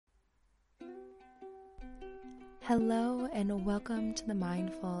Hello and welcome to the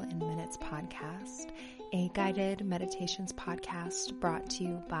Mindful in Minutes podcast, a guided meditations podcast brought to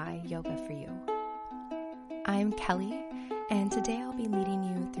you by Yoga for You. I'm Kelly, and today I'll be leading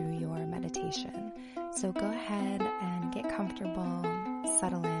you through your meditation. So go ahead and get comfortable,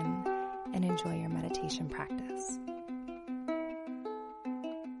 settle in, and enjoy your meditation practice.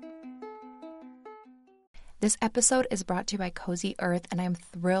 This episode is brought to you by Cozy Earth, and I'm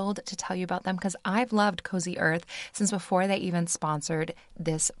thrilled to tell you about them because I've loved Cozy Earth since before they even sponsored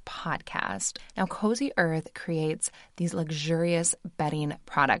this podcast. Now, Cozy Earth creates these luxurious bedding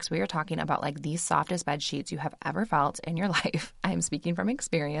products. We are talking about like the softest bed sheets you have ever felt in your life. I'm speaking from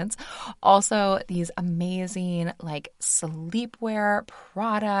experience. Also, these amazing like sleepwear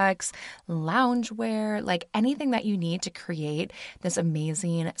products, loungewear, like anything that you need to create this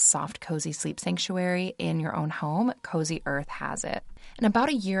amazing, soft, cozy sleep sanctuary in your own home, Cozy Earth has it. And about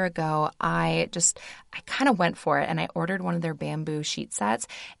a year ago, I kind of went for it and I ordered one of their bamboo sheet sets.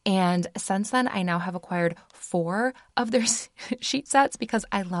 And since then, I now have acquired 4 of their sheet sets because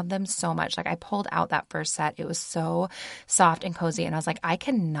I love them so much. Like I pulled out that first set. It was so soft and cozy. And I was like, I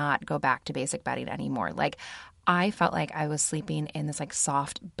cannot go back to basic bedding anymore. Like I felt like I was sleeping in this like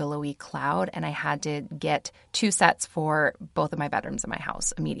soft, billowy cloud, and I had to get 2 sets for both of my bedrooms in my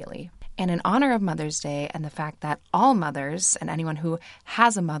house immediately. And in honor of Mother's Day and the fact that all mothers and anyone who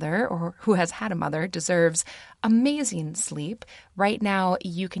has a mother or who has had a mother deserves amazing sleep, right now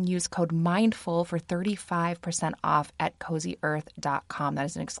you can use code MINDFUL for 35% off at CozyEarth.com. That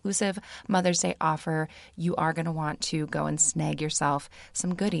is an exclusive Mother's Day offer. You are going to want to go and snag yourself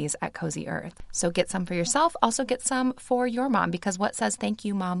some goodies at Cozy Earth. So get some for yourself. Also get some for your mom, because what says thank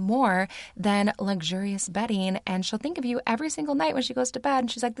you, mom, more than luxurious bedding? And she'll think of you every single night when she goes to bed.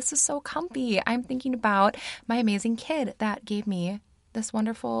 And she's like, this is so comfy. I'm thinking about my amazing kid that gave me this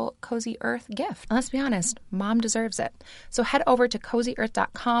wonderful Cozy Earth gift. And let's be honest, mom deserves it. So head over to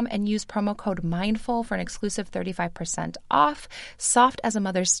CozyEarth.com and use promo code MINDFUL for an exclusive 35% off. Soft as a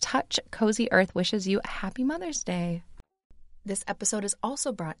mother's touch, Cozy Earth wishes you a happy Mother's Day. This episode is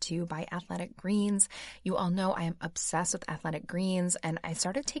also brought to you by Athletic Greens. You all know I am obsessed with Athletic Greens, and I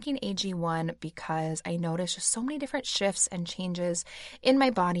started taking AG1 because I noticed just so many different shifts and changes in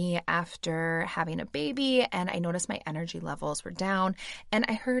my body after having a baby, and I noticed my energy levels were down, and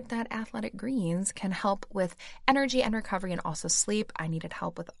I heard that Athletic Greens can help with energy and recovery and also sleep. I needed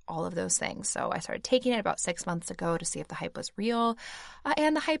help with all of those things, so I started taking it about 6 months ago to see if the hype was real,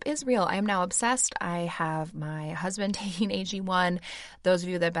 and the hype is real. I am now obsessed. I have my husband taking AG1. Those of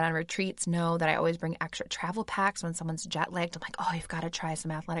you that have been on retreats know that I always bring extra travel packs when someone's jet lagged. I'm like, oh, you've got to try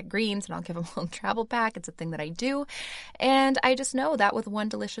some Athletic Greens, and I'll give them a little travel pack. It's a thing that I do. And I just know that with one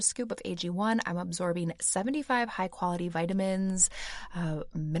delicious scoop of AG1, I'm absorbing 75 high-quality vitamins,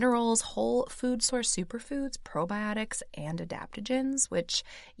 minerals, whole food source superfoods, probiotics, and adaptogens, which,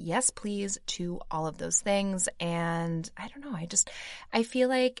 yes, please, to all of those things. And I don't know, I feel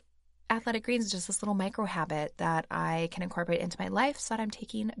like Athletic Greens is just this little micro habit that I can incorporate into my life so that I'm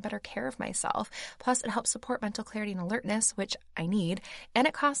taking better care of myself. Plus, it helps support mental clarity and alertness, which I need. And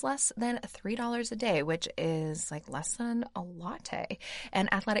it costs less than $3 a day, which is like less than a latte. And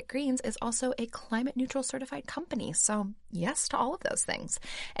Athletic Greens is also a climate neutral certified company. So yes to all of those things.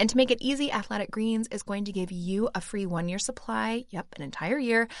 And to make it easy, Athletic Greens is going to give you a free 1-year supply, an entire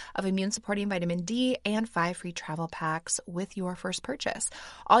year of immune supporting vitamin D and 5 free travel packs with your first purchase.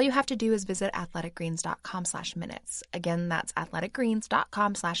 All you have to do is visit athleticgreens.com/minutes. Again, that's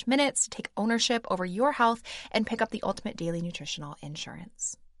athleticgreens.com/minutes to take ownership over your health and pick up the ultimate daily nutritional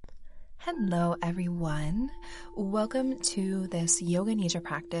insurance. Hello, everyone. Welcome to this Yoga Nidra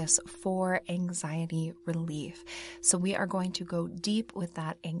practice for anxiety relief. So we are going to go deep with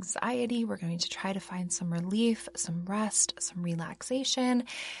that anxiety. We're going to try to find some relief, some rest, some relaxation,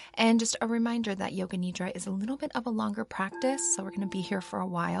 and just a reminder that Yoga Nidra is a little bit of a longer practice, so we're going to be here for a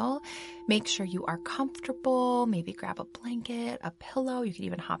while. Make sure you are comfortable. Maybe grab a blanket, a pillow. You could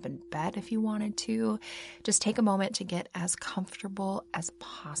even hop in bed if you wanted to. Just take a moment to get as comfortable as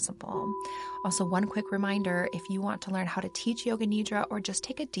possible. Also, one quick reminder, if you want to learn how to teach Yoga Nidra or just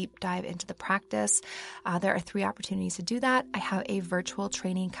take a deep dive into the practice, there are 3 opportunities to do that. I have a virtual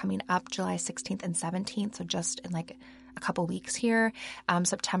training coming up July 16th and 17th, so just in like a couple weeks here.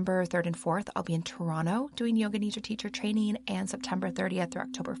 September 3rd and 4th, I'll be in Toronto doing Yoga Nidra teacher training, and September 30th through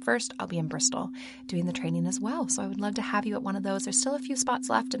October 1st, I'll be in Bristol doing the training as well. So I would love to have you at one of those. There's still a few spots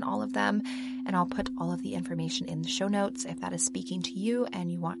left in all of them, and I'll put all of the information in the show notes if that is speaking to you and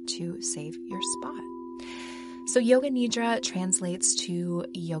you want to save your spot. So Yoga Nidra translates to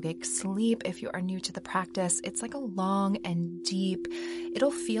yogic sleep. If you are new to the practice, it's like a long and deep,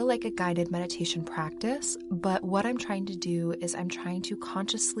 it'll feel like a guided meditation practice. But what I'm trying to do is I'm trying to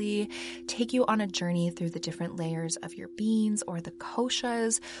consciously take you on a journey through the different layers of your beings or the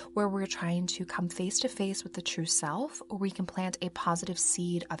koshas, where we're trying to come face to face with the true self, or we can plant a positive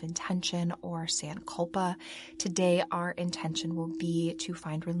seed of intention or sankalpa. Today, our intention will be to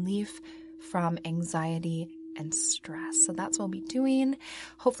find relief from anxiety and stress. So that's what we'll be doing.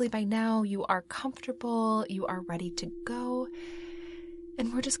 Hopefully by now you are comfortable, you are ready to go.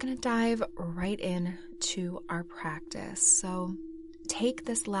 And we're just going to dive right in to our practice. So take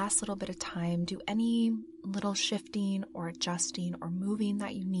this last little bit of time, do any little shifting or adjusting or moving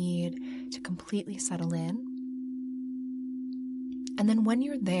that you need to completely settle in. And then when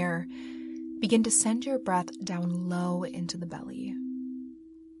you're there, begin to send your breath down low into the belly.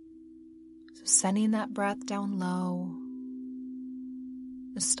 So sending that breath down low,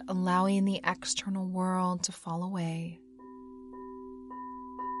 just allowing the external world to fall away.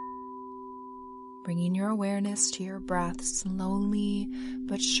 Bringing your awareness to your breath, slowly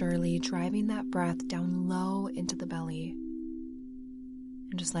but surely driving that breath down low into the belly.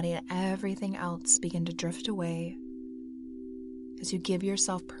 And just letting everything else begin to drift away as you give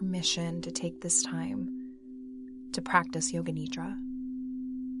yourself permission to take this time to practice Yoga Nidra.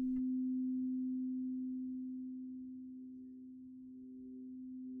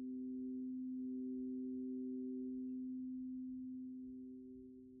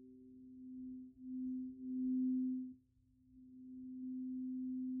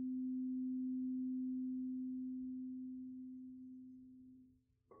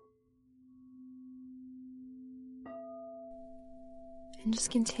 And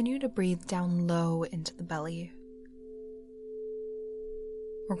just continue to breathe down low into the belly.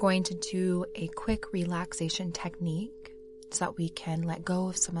 We're going to do a quick relaxation technique so that we can let go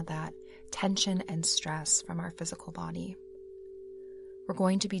of some of that tension and stress from our physical body. We're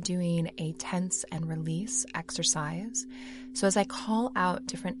going to be doing a tense and release exercise. So as I call out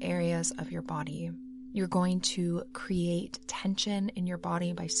different areas of your body, you're going to create tension in your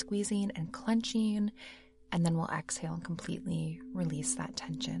body by squeezing and clenching, and then we'll exhale and completely release that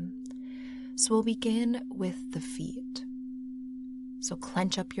tension. So we'll begin with the feet. So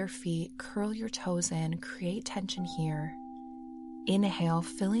clench up your feet, curl your toes in, create tension here. Inhale,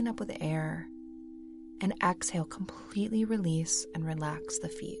 filling up with air, and exhale, completely release and relax the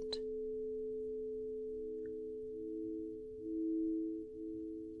feet.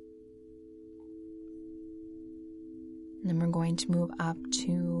 And then we're going to move up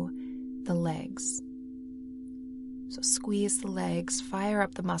to the legs. So squeeze the legs, fire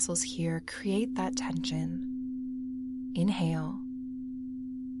up the muscles here, create that tension. Inhale.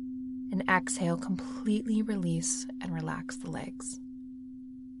 And exhale, completely release and relax the legs.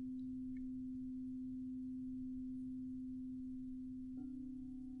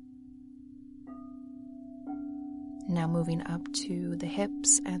 Now moving up to the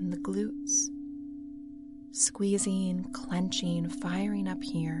hips and the glutes. Squeezing, clenching, firing up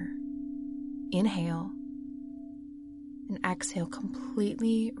here. Inhale. And exhale,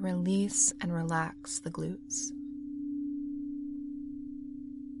 completely release and relax the glutes.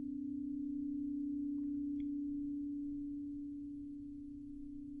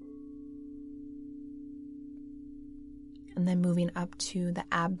 And then moving up to the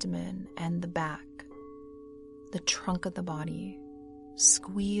abdomen and the back, the trunk of the body.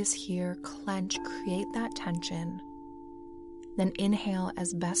 Squeeze here, clench, create that tension. Then inhale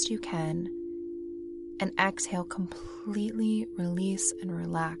as best you can. And exhale, completely release and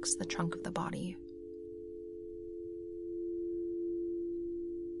relax the trunk of the body.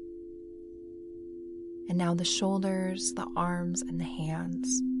 And now the shoulders, the arms, and the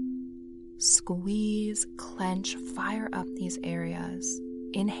hands. Squeeze, clench, fire up these areas.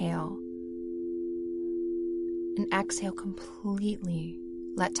 Inhale. And exhale, completely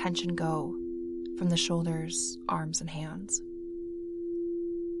let tension go from the shoulders, arms, and hands.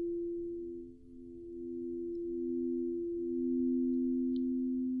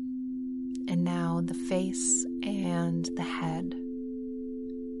 And now the face and the head.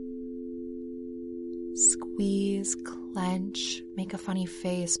 Squeeze, clench, make a funny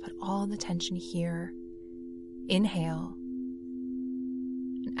face, put all the tension here. Inhale.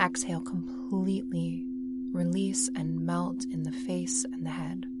 And exhale, completely release and melt in the face and the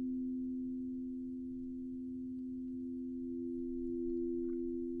head.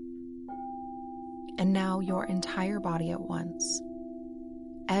 And now your entire body at once.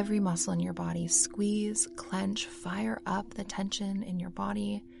 Every muscle in your body, squeeze, clench, fire up the tension in your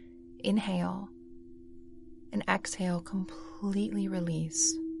body. Inhale. And exhale, completely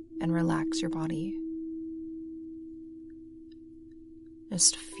release and relax your body.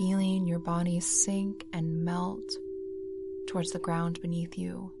 Just feeling your body sink and melt towards the ground beneath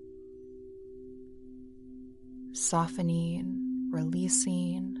you. Softening,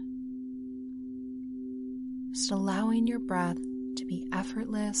 releasing. Just allowing your breath to be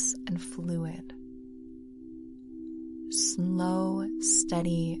effortless and fluid. Slow,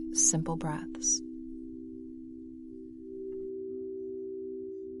 steady, simple breaths.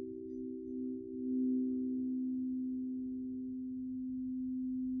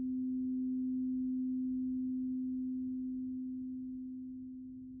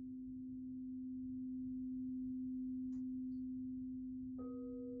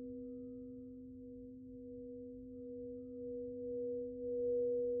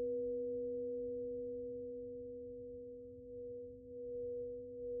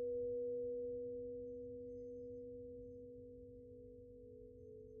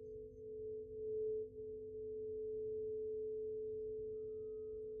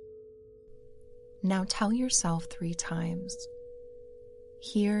 Now tell yourself 3 times,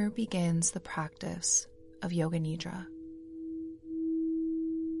 here begins the practice of Yoga Nidra.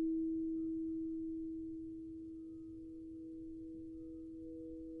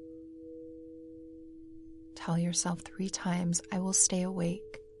 Tell yourself 3 times, I will stay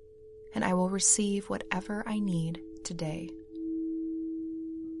awake and I will receive whatever I need today.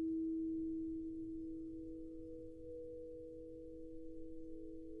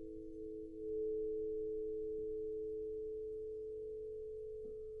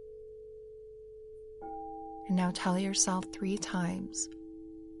 And now tell yourself 3 times,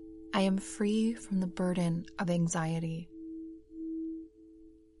 I am free from the burden of anxiety.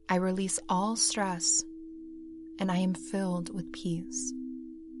 I release all stress and I am filled with peace.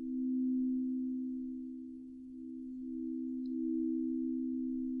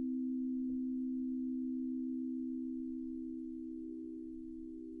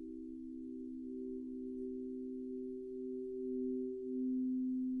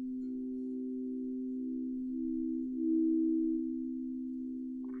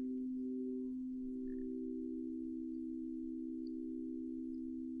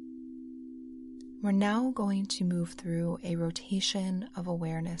 We're now going to move through a rotation of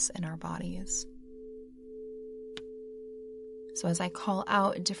awareness in our bodies. So as I call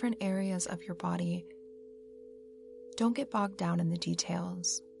out different areas of your body, don't get bogged down in the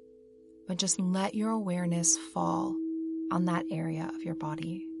details, but just let your awareness fall on that area of your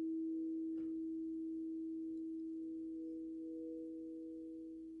body.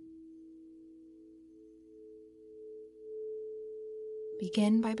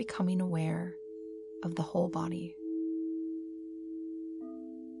 Begin by becoming aware of the whole body.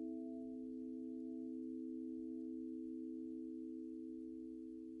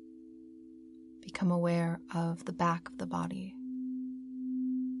 Become aware of the back of the body.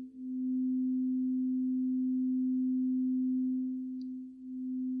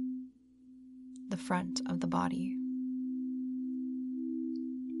 The front of the body.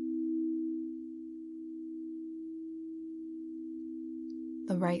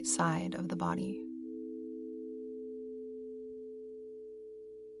 The right side of the body.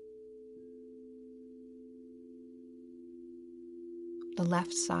 The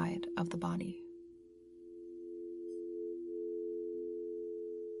left side of the body.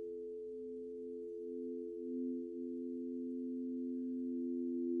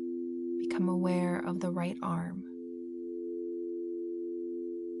 Become aware of the right arm.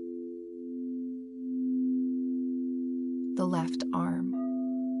 The left arm.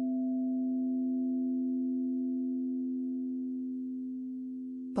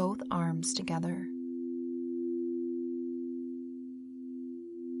 Both arms together.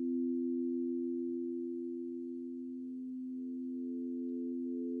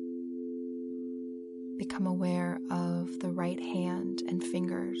 Become aware of the right hand and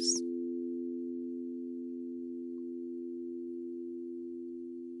fingers.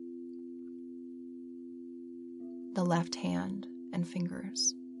 The left hand and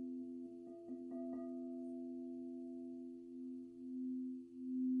fingers.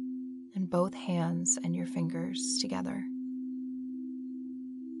 And both hands and your fingers together.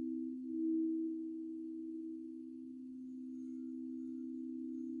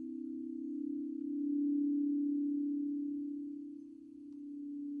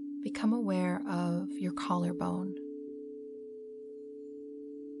 Become aware of your collarbone.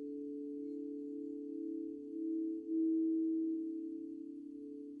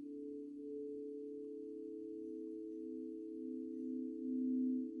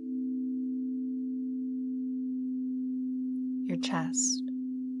 your chest,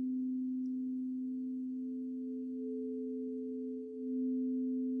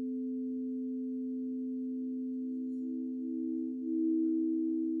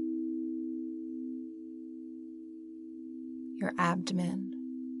 your abdomen,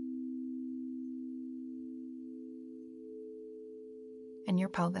 and your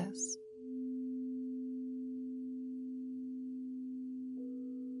pelvis.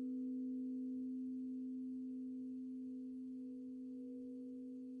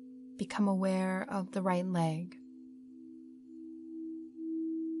 Become aware of the right leg,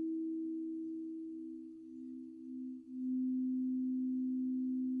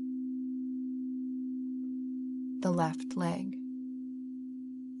 the left leg,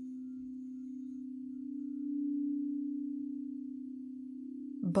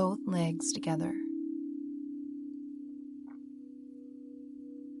 both legs together.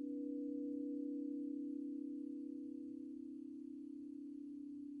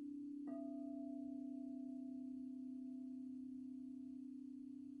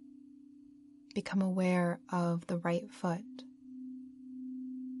 Become aware of the right foot,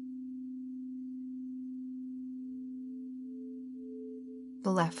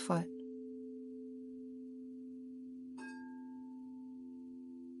 the left foot,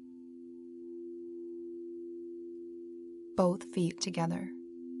 both feet together.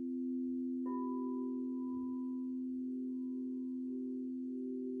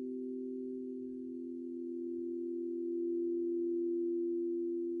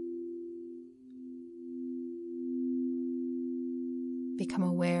 Become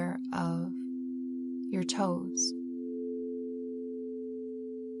aware of your toes,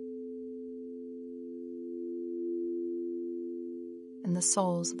 and the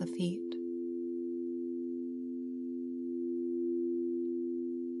soles of the feet.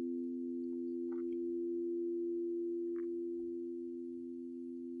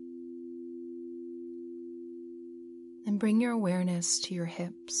 And bring your awareness to your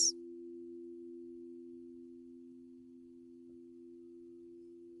hips.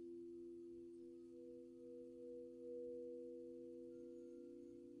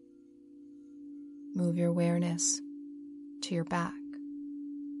 Move your awareness to your back,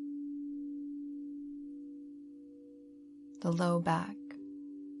 the low back,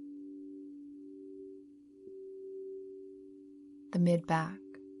 the mid back,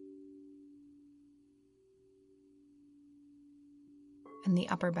 and the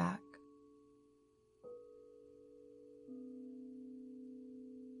upper back.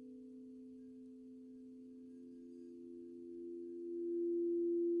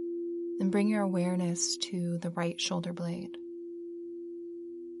 And bring your awareness to the right shoulder blade,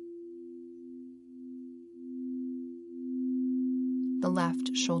 the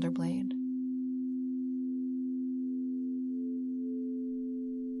left shoulder blade,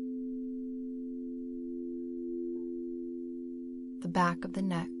 the back of the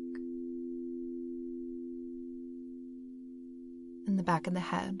neck, and the back of the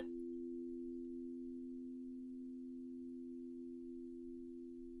head.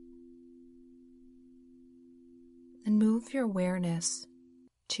 And move your awareness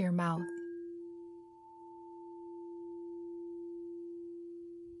to your mouth.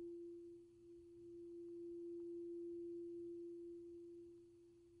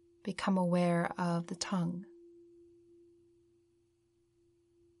 Become aware of the tongue,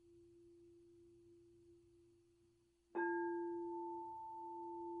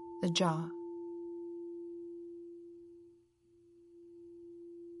 the jaw,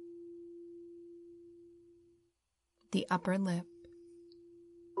 the upper lip,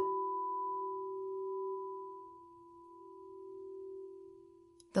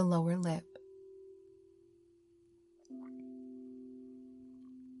 the lower lip,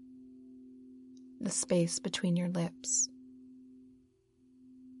 the space between your lips,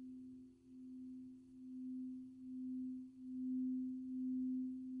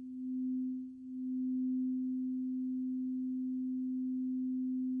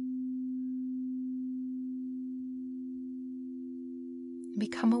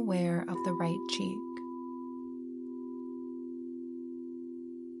 become aware of the right cheek,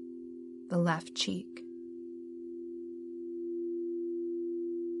 the left cheek,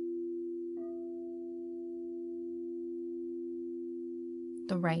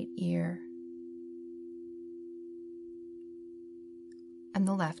 the right ear, and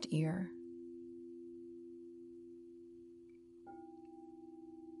the left ear.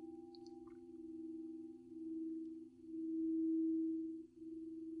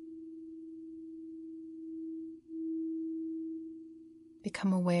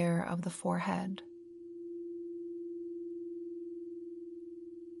 Become aware of the forehead,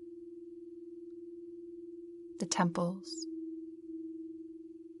 temples,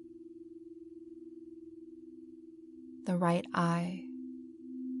 the right eye,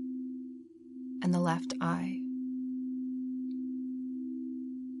 and the left eye.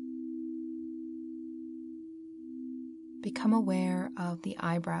 Become aware of the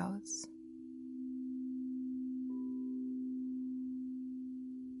eyebrows,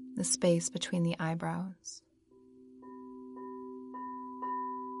 the space between the eyebrows.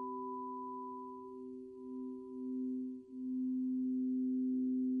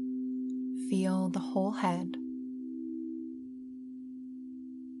 Feel the whole head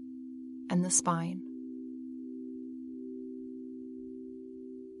and the spine.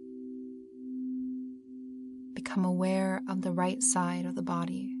 Become aware of the right side of the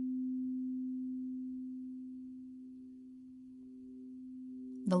body,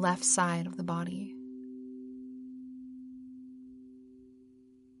 the left side of the body,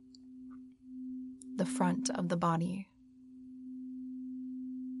 the front of the body,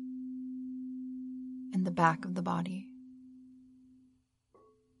 and the back of the body.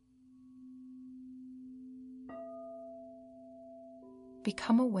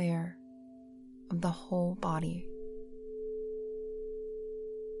 Become aware of the whole body.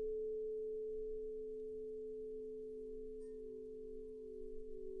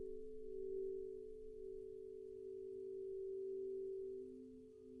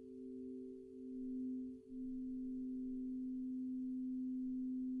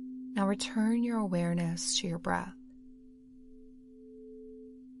 Now return your awareness to your breath.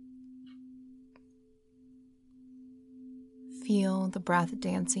 Feel the breath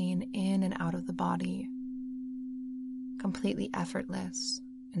dancing in and out of the body, completely effortless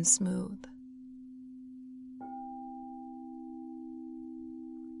and smooth.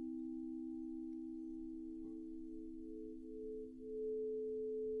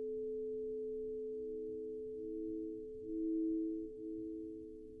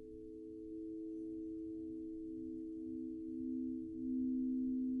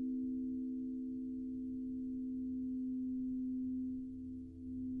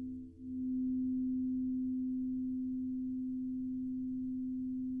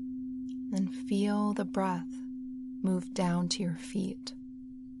 Then feel the breath move down to your feet.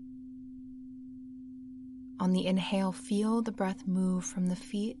 On the inhale, feel the breath move from the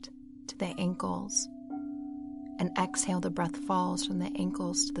feet to the ankles, and exhale, the breath falls from the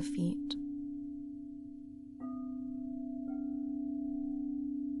ankles to the feet.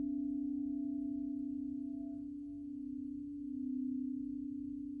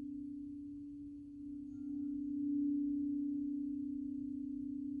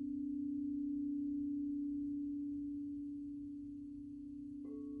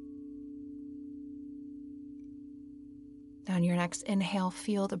 On your next inhale,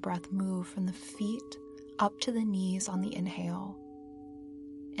 feel the breath move from the feet up to the knees on the inhale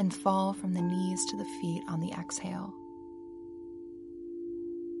and fall from the knees to the feet on the exhale.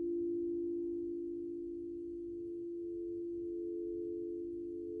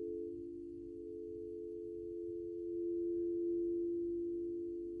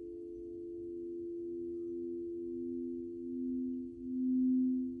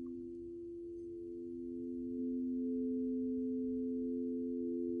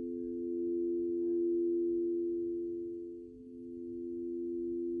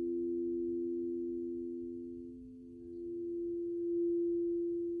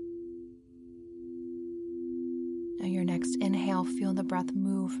 Now your next inhale, feel the breath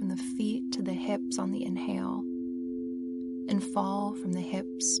move from the feet to the hips on the inhale and fall from the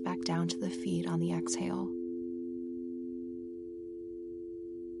hips back down to the feet on the exhale.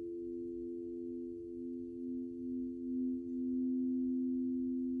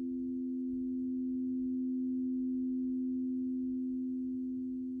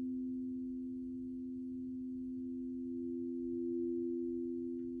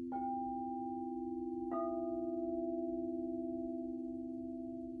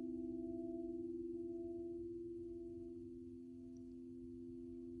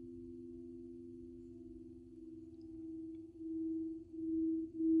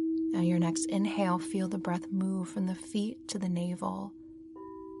 Now your next inhale, feel the breath move from the feet to the navel,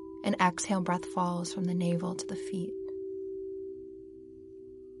 and exhale, breath falls from the navel to the feet.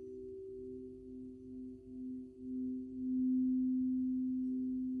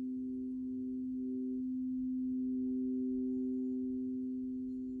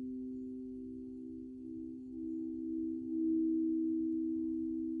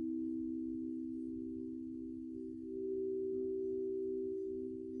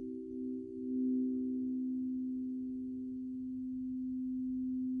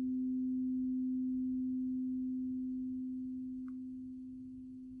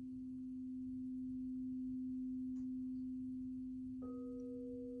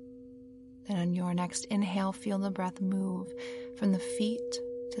 And on your next inhale, feel the breath move from the feet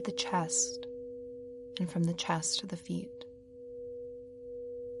to the chest and from the chest to the feet.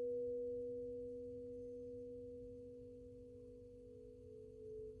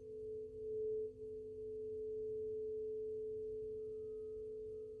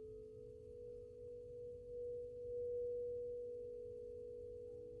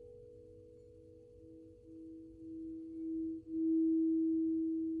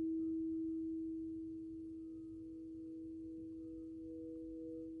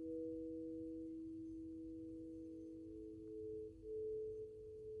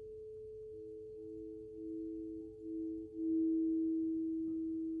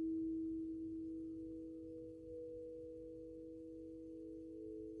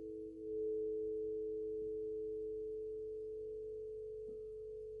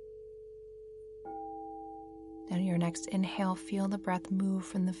 On your next inhale, feel the breath move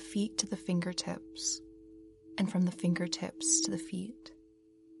from the feet to the fingertips and from the fingertips to the feet.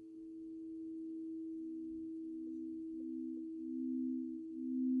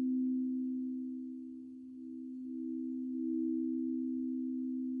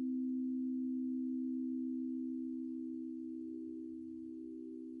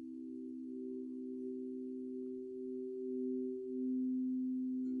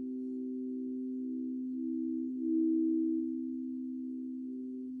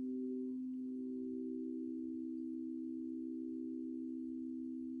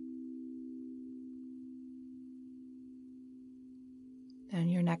 And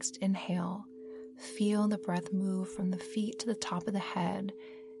your next inhale, feel the breath move from the feet to the top of the head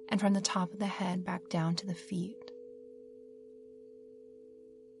and from the top of the head back down to the feet.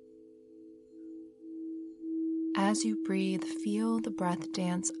 As you breathe, feel the breath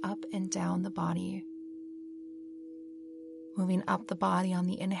dance up and down the body, moving up the body on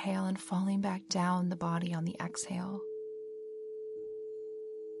the inhale and falling back down the body on the exhale.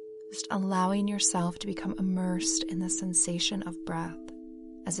 Just allowing yourself to become immersed in the sensation of breath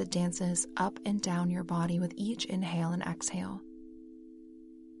as it dances up and down your body with each inhale and exhale.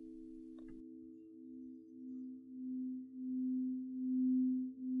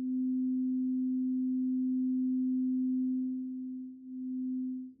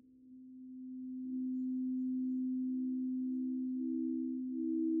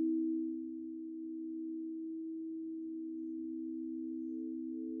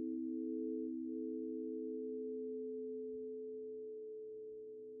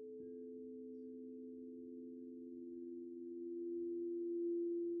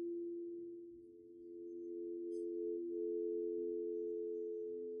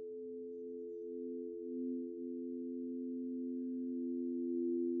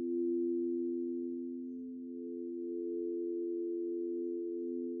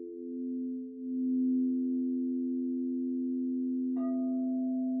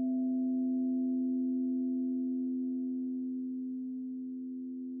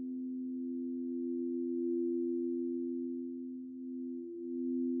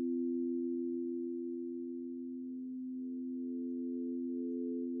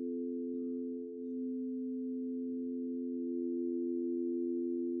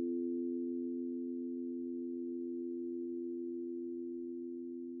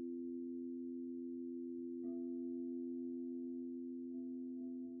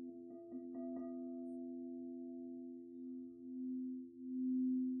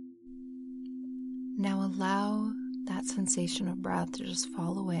 Now allow that sensation of breath to just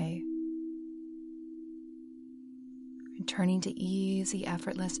fall away, returning to easy,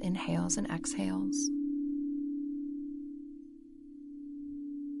 effortless inhales and exhales.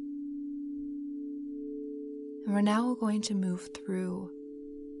 And we're now going to move through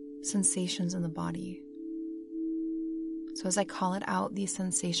sensations in the body. So as I call it out, these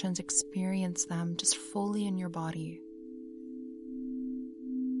sensations, experience them just fully in your body.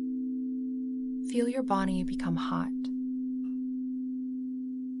 Feel your body become hot.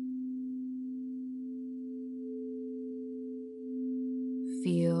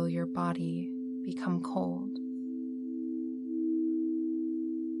 Feel your body become cold.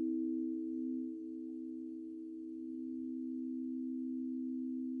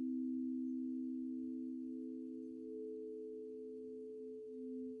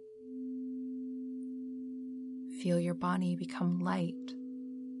 Feel your body become light,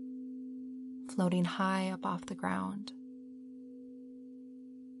 floating high up off the ground.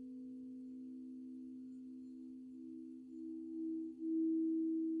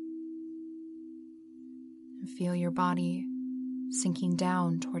 And feel your body sinking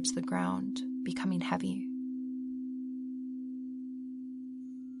down towards the ground, becoming heavy.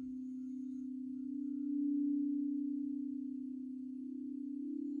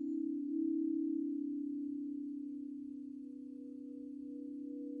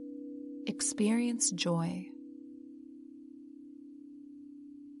 Experience joy.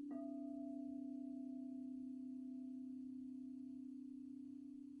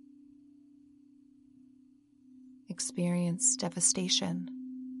 Experience devastation.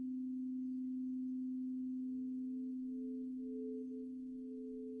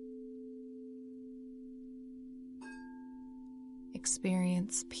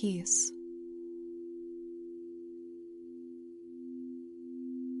 Experience peace.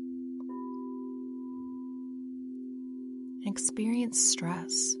 Experience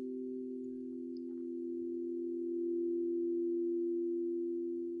stress.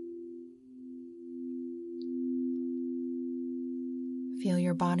 Feel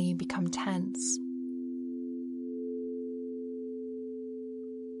your body become tense.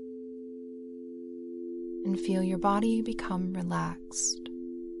 And feel your body become relaxed.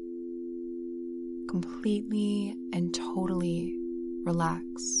 Completely and totally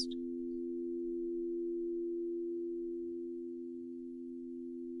relaxed.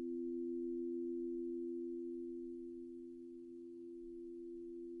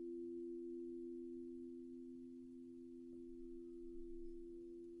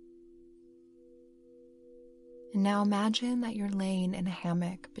 And now imagine that you're laying in a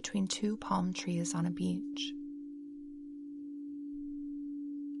hammock between two palm trees on a beach.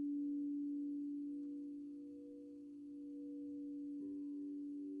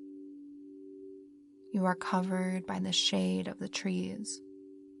 You are covered by the shade of the trees.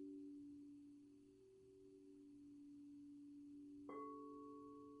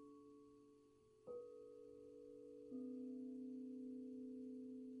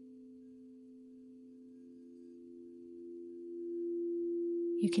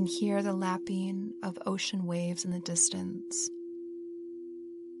 You can hear the lapping of ocean waves in the distance,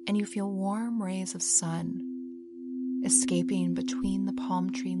 and you feel warm rays of sun escaping between the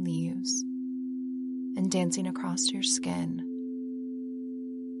palm tree leaves and dancing across your skin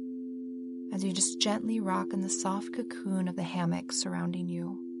as you just gently rock in the soft cocoon of the hammock surrounding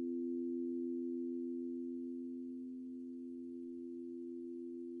you.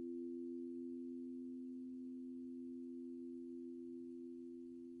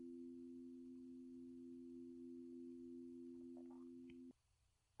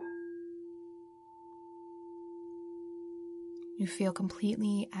 You feel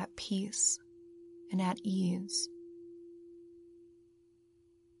completely at peace and at ease.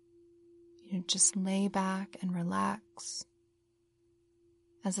 You just lay back and relax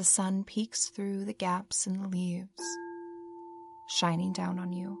as the sun peeks through the gaps in the leaves, shining down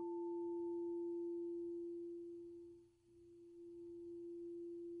on you.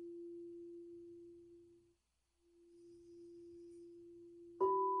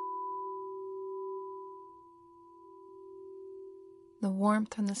 The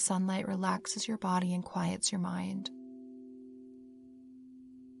warmth from the sunlight relaxes your body and quiets your mind.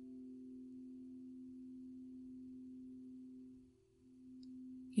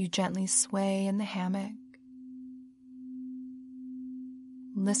 You gently sway in the hammock,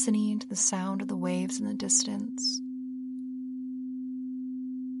 listening to the sound of the waves in the distance.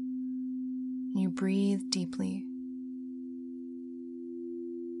 You breathe deeply.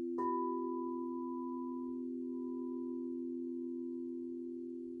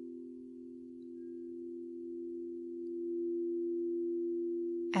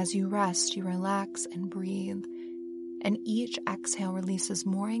 As you rest, you relax and breathe, and each exhale releases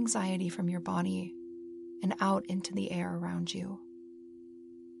more anxiety from your body and out into the air around you.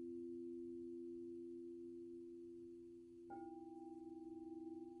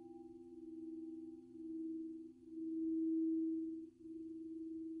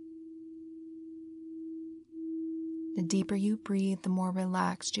 The deeper you breathe, the more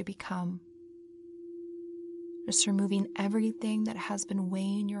relaxed you become. Just removing everything that has been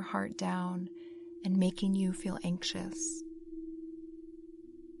weighing your heart down and making you feel anxious.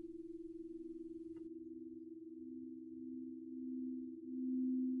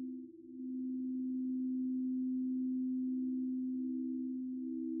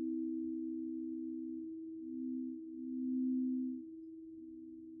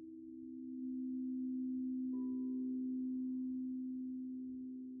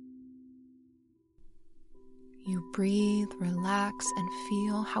 You breathe, relax, and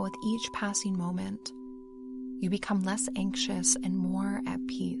feel how with each passing moment, you become less anxious and more at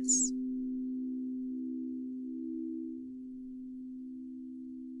peace.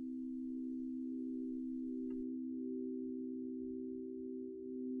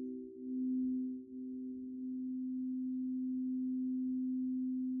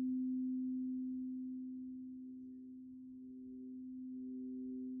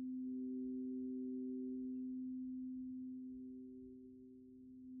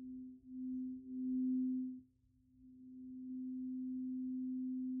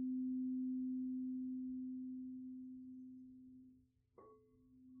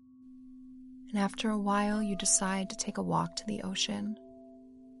 And after a while, you decide to take a walk to the ocean.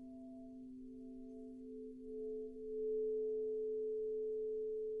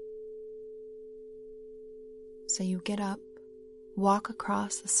 So you get up, walk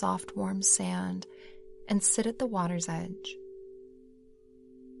across the soft, warm sand, and sit at the water's edge.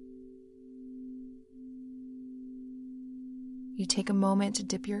 You take a moment to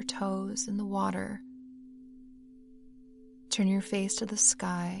dip your toes in the water. Turn your face to the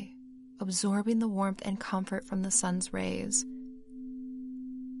sky, absorbing the warmth and comfort from the sun's rays,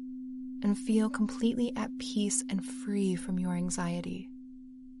 and feel completely at peace and free from your anxiety.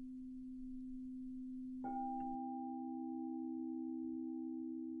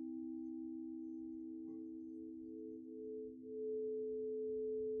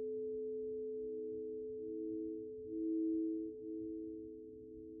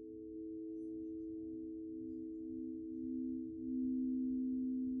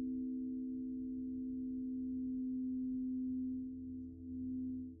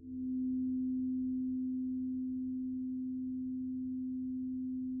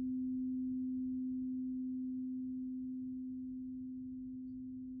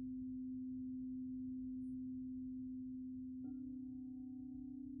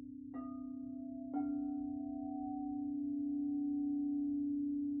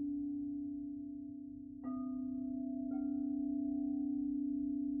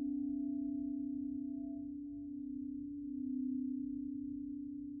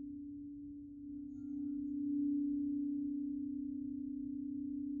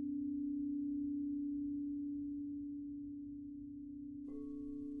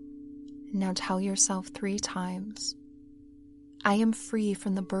 Now tell yourself 3 times, I am free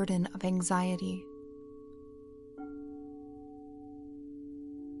from the burden of anxiety.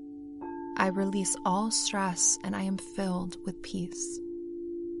 I release all stress and I am filled with peace.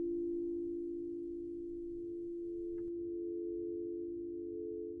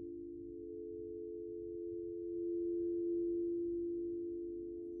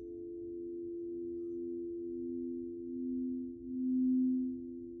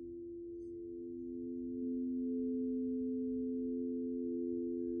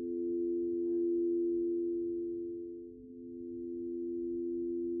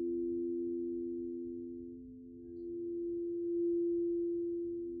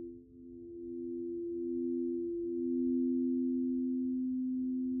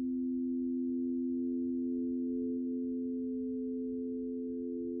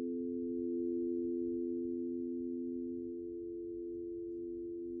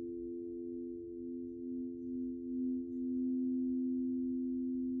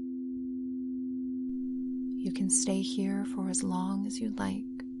 You can stay here for as long as you'd like.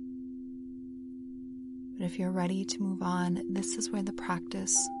 But if you're ready to move on, this is where the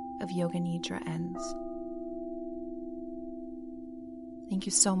practice of Yoga Nidra ends. Thank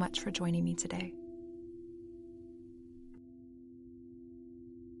you so much for joining me today.